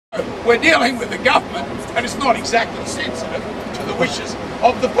we're dealing with the government, and it's not exactly sensitive to the wishes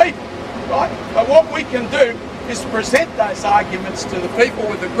of the people, right? But what we can do is present those arguments to the people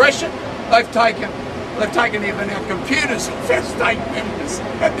with aggression. They've taken even our computers off our state members,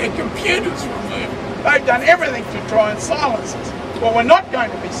 had their computers removed. They've done everything to try and silence us. Well, we're not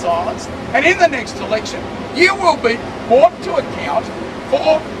going to be silenced, and in the next election, you will be brought to account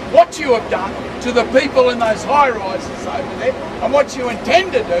for what you have done to the people in those high-rises over there, and what you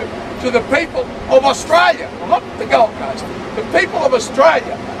intend to do to the people of Australia. Well, not the Gold Coast, the people of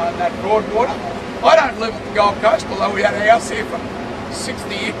Australia on that Broadwater. I don't live at the Gold Coast, although we had a house here for 60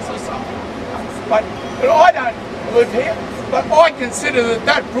 years or something. But I don't live here, but I consider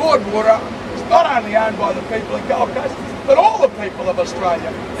that Broadwater is not only owned by the people of Gold Coast, but all the people of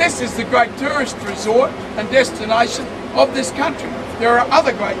Australia. This is the great tourist resort and destination of this country. There are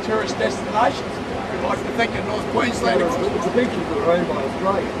other great tourist destinations. We'd like to think of North Queensland. The beaches that are owned by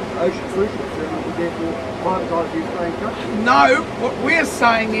Australia, Ocean Cruise Service, would therefore privatise the Australian country? No, what we're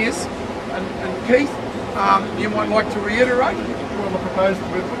saying is, and Keith, you might like to reiterate? Well, the proposal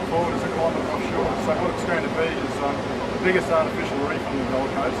we've put forward is a climate offshore. So what it's going to be is the biggest artificial reef on the Gold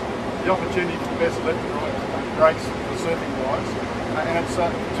Coast, the opportunity to invest left and right breaks for surfing wise, and it's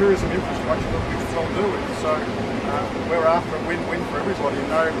tourism infrastructure that we can well do with. So we're after a win-win for everybody,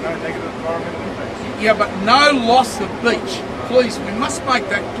 no negative environmental impacts. Yeah, but no loss of beach. Please, we must make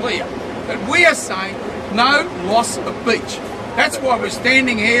that clear. That we are saying no loss of beach. That's why we're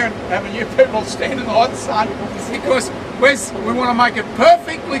standing here and having you people stand in the hot sun, because we want to make it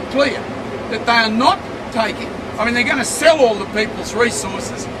perfectly clear that they are not taking, I mean, they're going to sell all the people's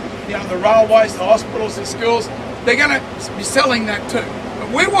resources, you know, the railways, the hospitals, the schools, they're going to be selling that too. But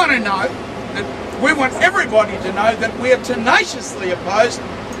we want to know that, we want everybody to know that we are tenaciously opposed.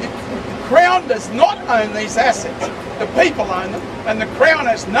 The Crown does not own these assets. The people own them, and the Crown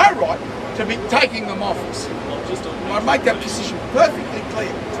has no right to be taking them off us. I make that position perfectly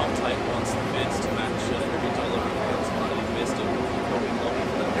clear. Tom Tate wants the feds to match every dollar that's invested.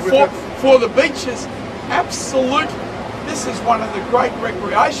 For the beaches, absolutely. This is one of the great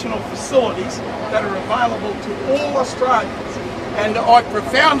recreational facilities that are available to all Australians. And I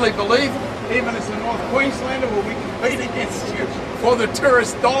profoundly believe, even as a North Queenslander, where we compete against you for the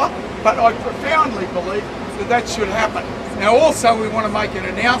tourist dollar, but I profoundly believe that that should happen. Now also we want to make an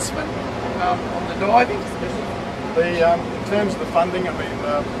announcement on the diving. In terms of the funding, I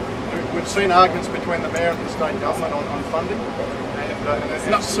mean, we've seen arguments between the Mayor and the state government on funding.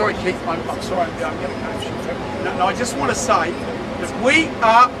 No, sorry, Keith, I'm sorry, I'm going to go. No, I just want to say that we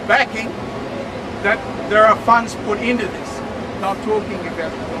are backing that there are funds put into this. Not talking about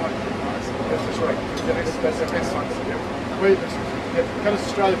the diving. That's right. That's the best one. The Coast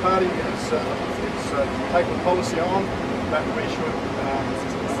Australia Party is taking a policy on that we should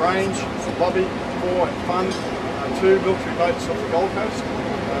arrange, lobby for and fund 2 military boats off the Gold Coast.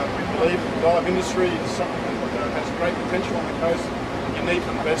 We believe that the dive industry is something that has great potential on the coast, and you need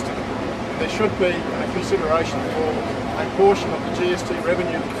to invest in it. And there should be a consideration for a portion of the GST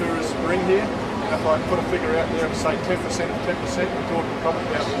revenue that tourists bring here. And if I put a figure out there of say 10% of 10%, we're talking probably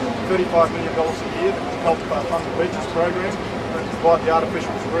about $35 million a year that will help fund the beaches program, and provide the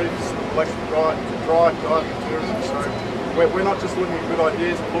artificial reefs, the electric drive diving tourism. So we're not just looking at good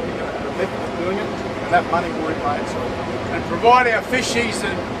ideas, we're looking at a method of doing it, and that money will repay itself. And provide our fishies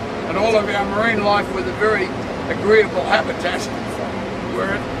and all of our marine life with a very agreeable habitat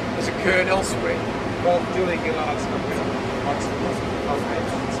where it has occurred elsewhere. Well, Julie Gillard's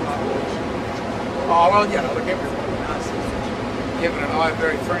Oh, well, yeah, look, everybody knows. Kevin and I are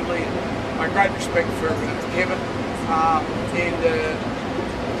very friendly, and my great respect for Kevin. I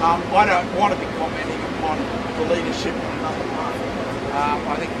don't want to be commenting upon the leadership of another party.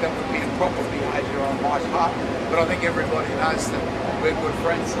 I think that would be improper behaviour on my part, but I think everybody knows that we're good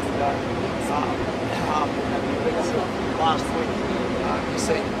friends, and the events of last week, you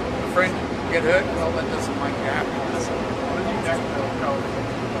see a friend get hurt, well, that doesn't make you happy, does it?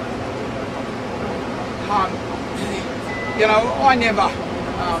 You know, I never,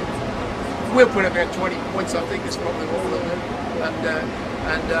 we'll put about 20 points, I think is probably all of it,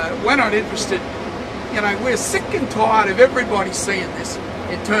 and we're not interested. You know, we're sick and tired of everybody seeing this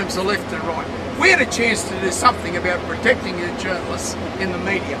in terms of left and right. We had a chance to do something about protecting you journalists in the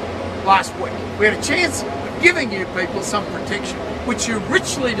media last week. We had a chance of giving you people some protection, which you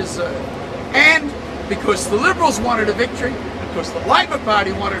richly deserve. And because the Liberals wanted a victory, because the Labor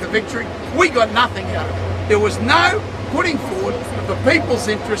Party wanted a victory, we got nothing out of it. There was no putting forward of the people's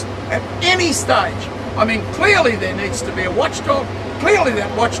interest at any stage. I mean, clearly there needs to be a watchdog. Clearly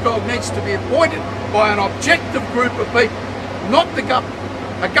that watchdog needs to be appointed by an objective group of people, not the government.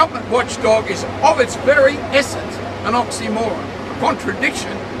 A government watchdog is of its very essence an oxymoron, a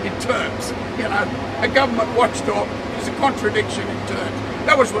contradiction in terms. You know, a government watchdog is a contradiction in terms.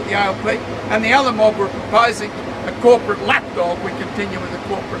 That was what the ALP and the other mob were proposing, a corporate lapdog. We continue with a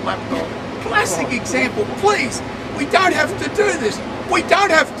corporate lapdog. Classic example, please. We don't have to do this. We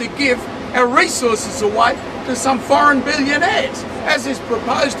don't have to give our resources away to some foreign billionaires, as is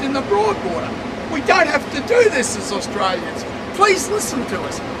proposed in the Broadwater. We don't have to do this as Australians. Please listen to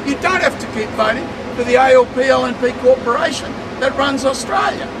us. You don't have to keep voting for the ALP-LNP corporation that runs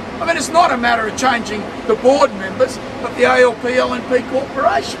Australia. I mean, it's not a matter of changing the board members of the ALP-LNP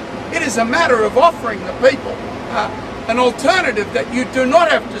corporation. It is a matter of offering the people an alternative that you do not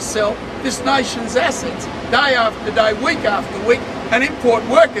have to sell this nation's assets day after day, week after week, and import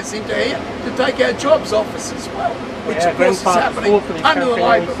workers into here to take our jobs off us as well, which of course is happening under the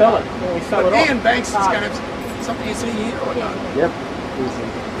Labor Party. But Ian Banks is going to have something. Is he here or no? Yep.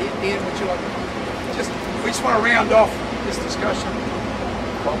 Ian, would you like we just want to round off this discussion.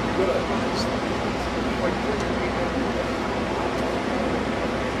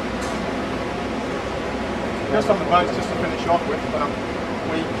 Just on the votes, just to finish off with,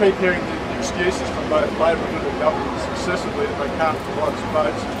 we keep hearing the excuses from both Labor and Liberal governments successively that they can't provide us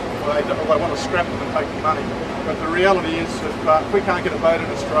votes, or they want to scrap them and take the money. But the reality is, if we can't get a vote in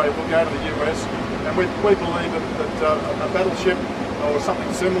Australia, we'll go to the US, and we believe that a battleship or something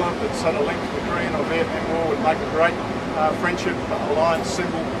similar that's had a link to the Korean or Vietnam War would make a great friendship alliance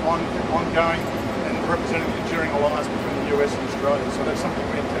symbol, ongoing, and representing the enduring alliance between the US and Australia. So that's something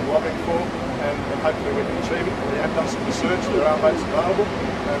we intend lobbying for, and hopefully we can achieve it. We have done some research, there are votes available,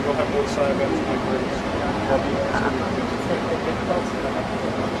 and we'll have more to say about it as we progress.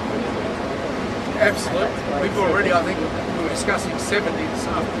 Absolutely. We've already, I think, we were discussing 70 this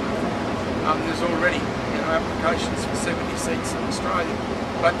afternoon. There's already applications for 70 seats in Australia.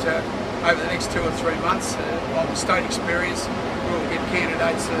 But over the next 2 or 3 months, on the state experience, we'll get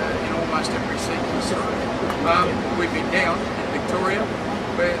candidates in almost every seat in Australia. We've been down in Victoria,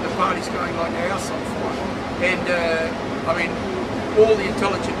 where the party's going like a house on fire. And I mean, all the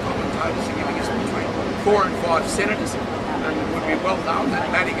intelligent commentators are giving us between 4 and 5 senators, and it would be well known that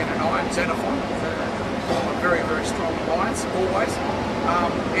Madigan and I and Xenophon form a very, very strong alliance, always.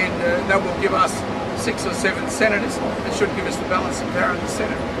 And that will give us 6 or 7 senators that should give us the balance of power in the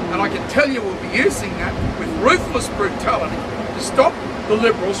Senate. And I can tell you we'll be using that with ruthless brutality to stop the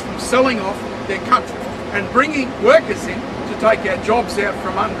Liberals from selling off their country and bringing workers in to take our jobs out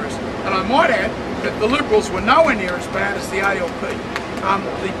from under us. And I might add that the Liberals were nowhere near as bad as the ALP.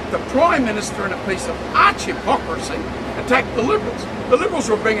 The Prime Minister, in a piece of arch hypocrisy, attacked the Liberals. The Liberals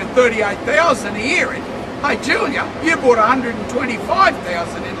were bringing 38,000 a year in. Hey Julia, you brought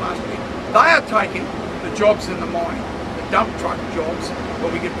 125,000 in last year. They are taking the jobs in the mining, the dump truck jobs,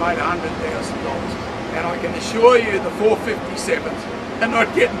 where we get paid $100,000. And I can assure you the 457s are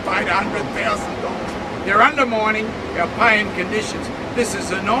not getting paid $100,000. They're undermining our pay and conditions. This is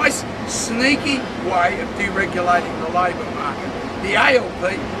a nice, sneaky way of deregulating the labour market. The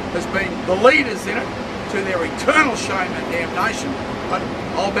ALP has been the leaders in it to their eternal shame and damnation, but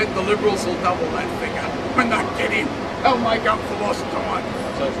I'll bet the Liberals will double that figure when they get in. They'll make up for lost time.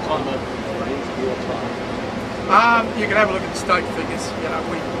 So it's time to raise your time. You can have a look at the state figures. You know,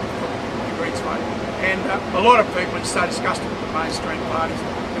 we the Greens vote, and a lot of people are so disgusted with the mainstream parties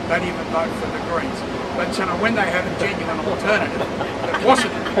that don't even vote for the Greens. But you know, when they have a genuine alternative that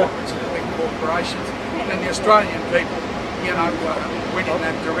wasn't in the pockets of the big corporations, then the Australian people, you know, went in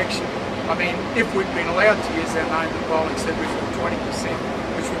that direction. I mean, if we'd been allowed to use our name, the polling said we've got 20%,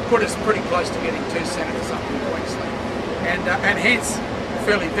 which would put us pretty close to getting 2 senators up in Queensland, and hence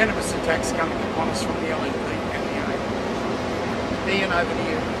fairly venomous attacks coming upon us from the LNP and the A. Ian, over to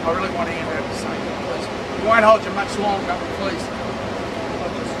you. I really want Ian to have to say that, please. We won't hold you much longer, please. I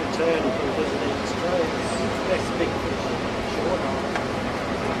just returned from visiting Australia. Next big fish, short on.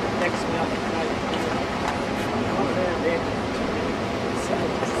 Next mountain, I found them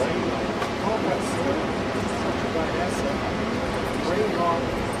all that sea, such a great asset. Green line,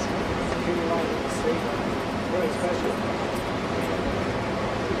 accumulated in the sea, very special.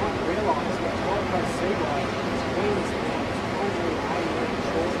 You might realise that Gold Coast Sea Line is Queensland, only 80 metres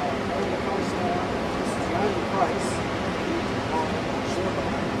short on the coastline. This is the only place you can find short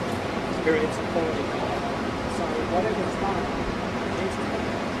line. Experience of 40